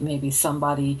tonight. Maybe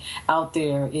somebody out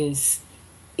there is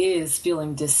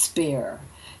feeling despair,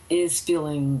 is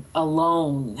feeling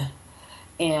alone,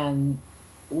 and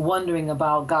wondering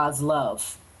about God's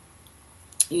love.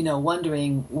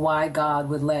 Wondering why God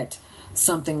would let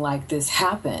something like this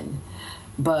happen.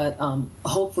 But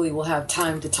hopefully we'll have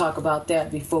time to talk about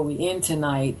that before we end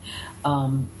tonight,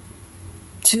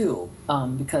 too,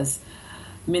 because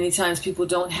many times people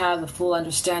don't have the full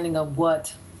understanding of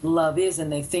what love is,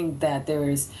 and they think that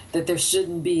there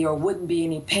shouldn't be or wouldn't be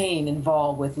any pain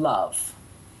involved with love.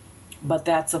 But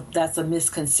that's a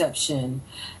misconception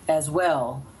as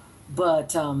well.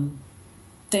 But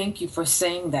Thank you for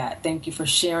saying that. Thank you for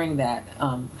sharing that,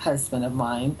 husband of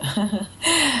mine.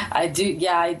 I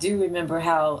do remember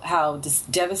how just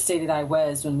devastated I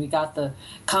was when we got the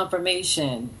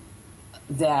confirmation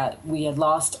that we had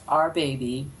lost our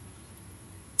baby.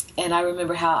 And I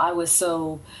remember how I was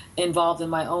so involved in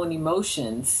my own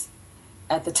emotions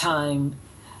at the time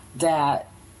that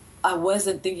I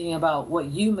wasn't thinking about what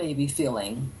you may be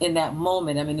feeling in that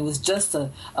moment. I mean, it was just a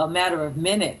matter of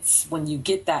minutes when you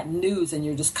get that news and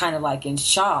you're just kind of like in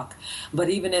shock. But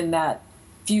even in that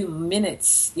few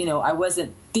minutes, I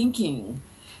wasn't thinking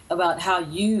about how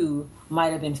you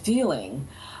might have been feeling.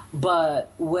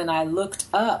 But when I looked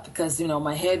up, because,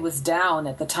 my head was down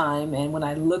at the time, and when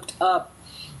I looked up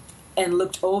and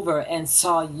looked over and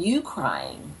saw you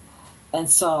crying and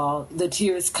saw the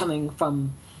tears coming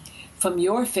from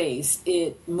your face,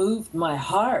 it moved my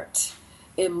heart.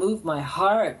 It moved my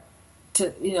heart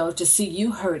to see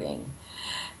you hurting.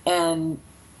 And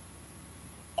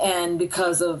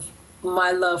because of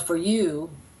my love for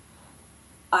you,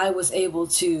 I was able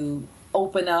to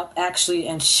open up actually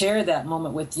and share that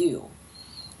moment with you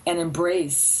and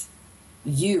embrace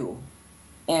you.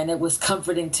 And it was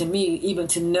comforting to me even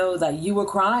to know that you were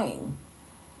crying.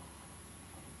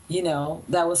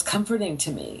 That was comforting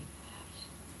to me.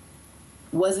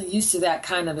 Wasn't used to that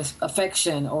kind of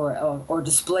affection or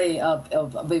display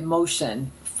of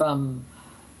emotion from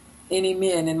any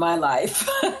men in my life,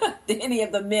 any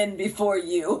of the men before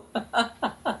you.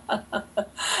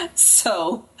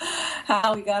 So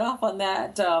how we got off on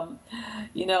that,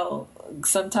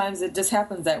 sometimes it just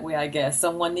happens that way, I guess.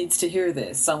 Someone needs to hear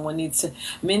this.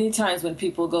 Many times when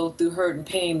people go through hurt and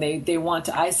pain, they want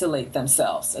to isolate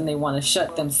themselves and they want to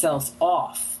shut themselves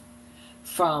off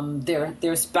from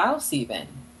their spouse even.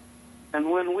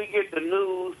 And when we get the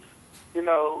news,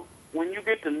 when you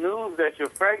get the news that you're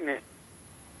pregnant,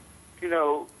 you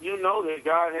know that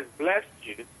God has blessed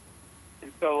you.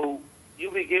 And so you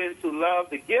begin to love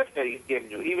the gift that he's given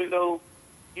you, even though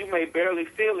you may barely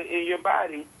feel it in your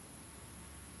body.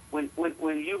 When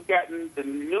you've gotten the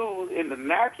news in the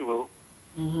natural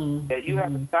that you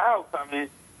have a child coming,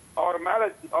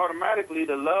 automatically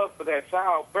the love for that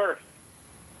child bursts.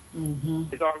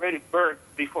 It's already birthed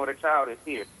before the child is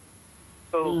here.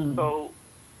 So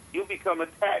you become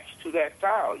attached to that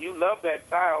child. You love that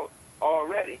child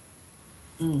already.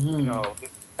 The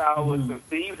child was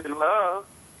conceived in love,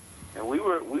 and we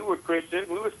were Christians.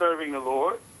 We were serving the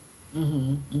Lord.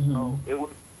 So it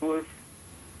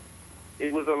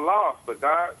was a loss, but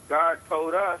God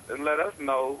told us and let us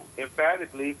know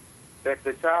emphatically that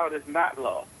the child is not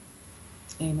lost.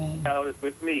 Amen. The child is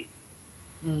with me.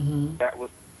 That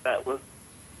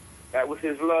was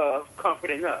his love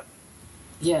comforting us.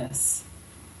 Yes.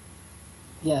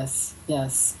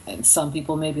 And some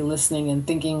people may be listening and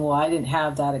thinking, well, I didn't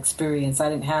have that experience. I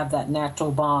didn't have that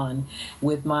natural bond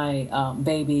with my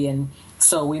baby. And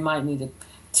so we might need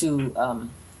to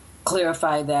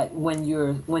clarify that when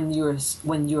you're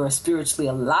spiritually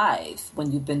alive,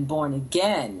 when you've been born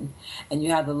again and you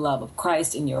have the love of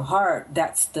Christ in your heart,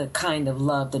 that's the kind of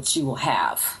love that you will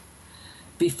have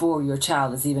before your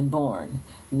child is even born.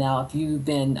 Now,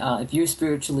 if you're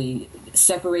spiritually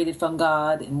separated from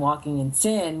God and walking in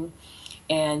sin,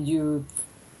 and you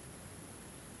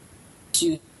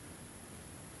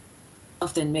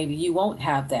then maybe you won't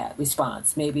have that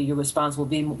response. Maybe your response will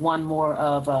be one more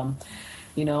of,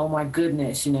 my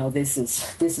goodness,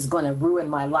 this is going to ruin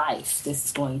my life. This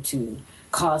is going to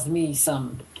cause me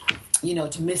some,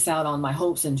 to miss out on my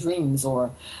hopes and dreams.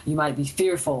 Or you might be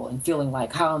fearful and feeling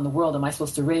like, how in the world am I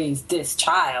supposed to raise this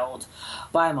child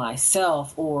by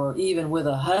myself, or even with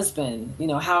a husband?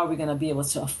 How are we going to be able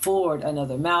to afford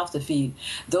another mouth to feed?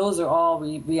 Those are all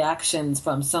reactions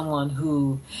from someone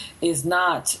who is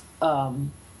not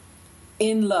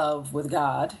in love with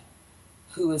God,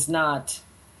 who is not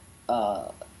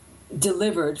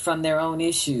delivered from their own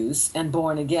issues and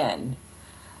born again.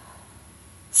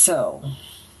 So,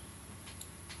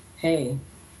 hey,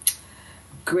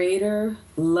 greater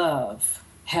love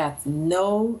hath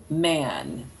no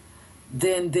man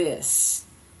than this,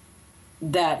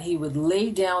 that he would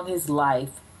lay down his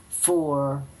life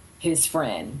for his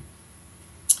friend.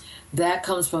 That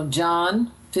comes from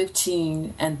John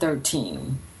 15 and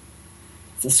 13.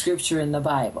 It's a scripture in the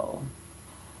Bible.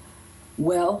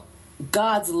 Well,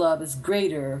 God's love is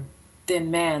greater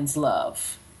than man's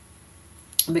love,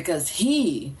 because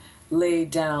he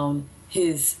laid down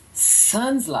his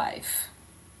son's life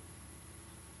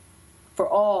for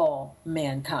all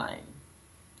mankind,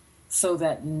 so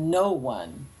that no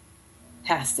one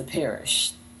has to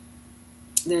perish.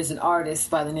 there's an artist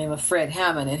by the name of Fred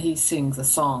Hammond, and he sings a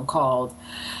song called,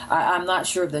 I'm not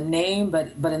sure of the name,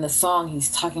 but in the song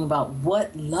he's talking about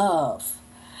what love,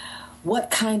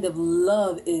 what kind of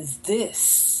love is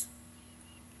this?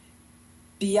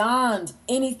 Beyond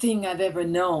anything I've ever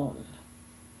known.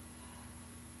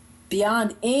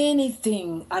 Beyond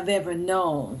anything I've ever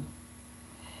known.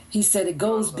 He said it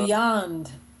goes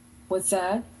beyond, what's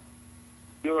that?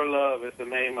 Your Love is the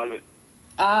name of it.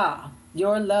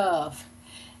 Your love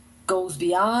goes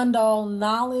beyond all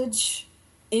knowledge,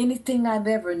 anything I've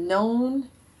ever known.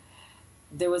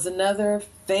 There was another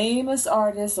famous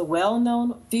artist, a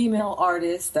well-known female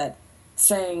artist that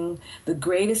sang The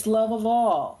Greatest Love of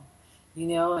All,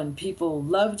 and people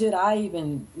loved it. I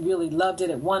even really loved it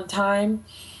at one time.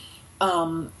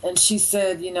 And she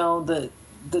said,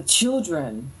 the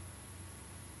children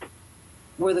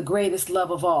were the greatest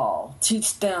love of all.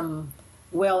 Teach them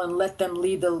well and let them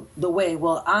lead the way.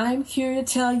 Well, I'm here to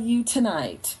tell you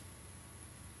tonight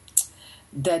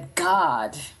that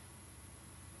God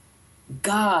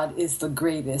is the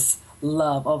greatest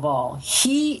love of all.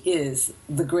 He is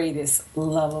the greatest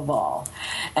love of all.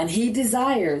 And he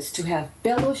desires to have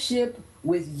fellowship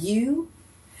with you.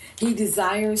 He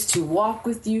desires to walk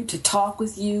with you, to talk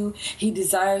with you. He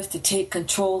desires to take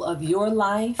control of your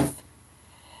life.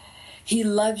 He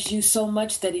loves you so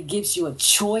much that he gives you a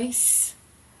choice,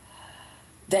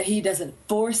 that he doesn't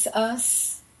force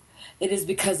us. It is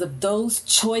because of those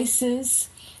choices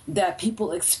that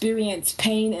people experience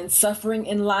pain and suffering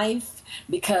in life,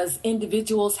 because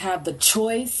individuals have the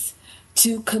choice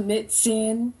to commit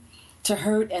sin, to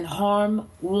hurt and harm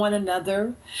one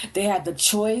another. They have the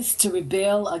choice to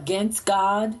rebel against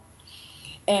God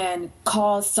and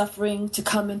cause suffering to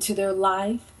come into their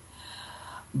life.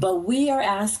 But we are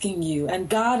asking you, and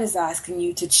God is asking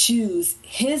you, to choose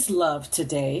his love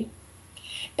today.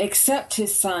 Accept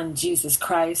his son, Jesus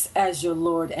Christ, as your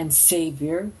Lord and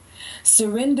Savior.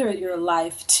 Surrender your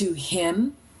life to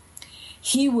him.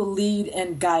 He will lead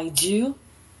and guide you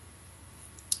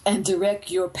and direct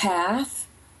your path.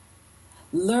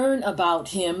 Learn about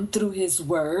him through his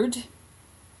word.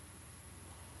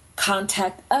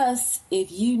 Contact us if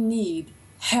you need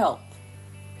help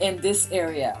in this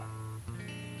area.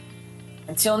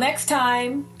 Until next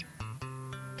time,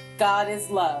 God is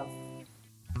love.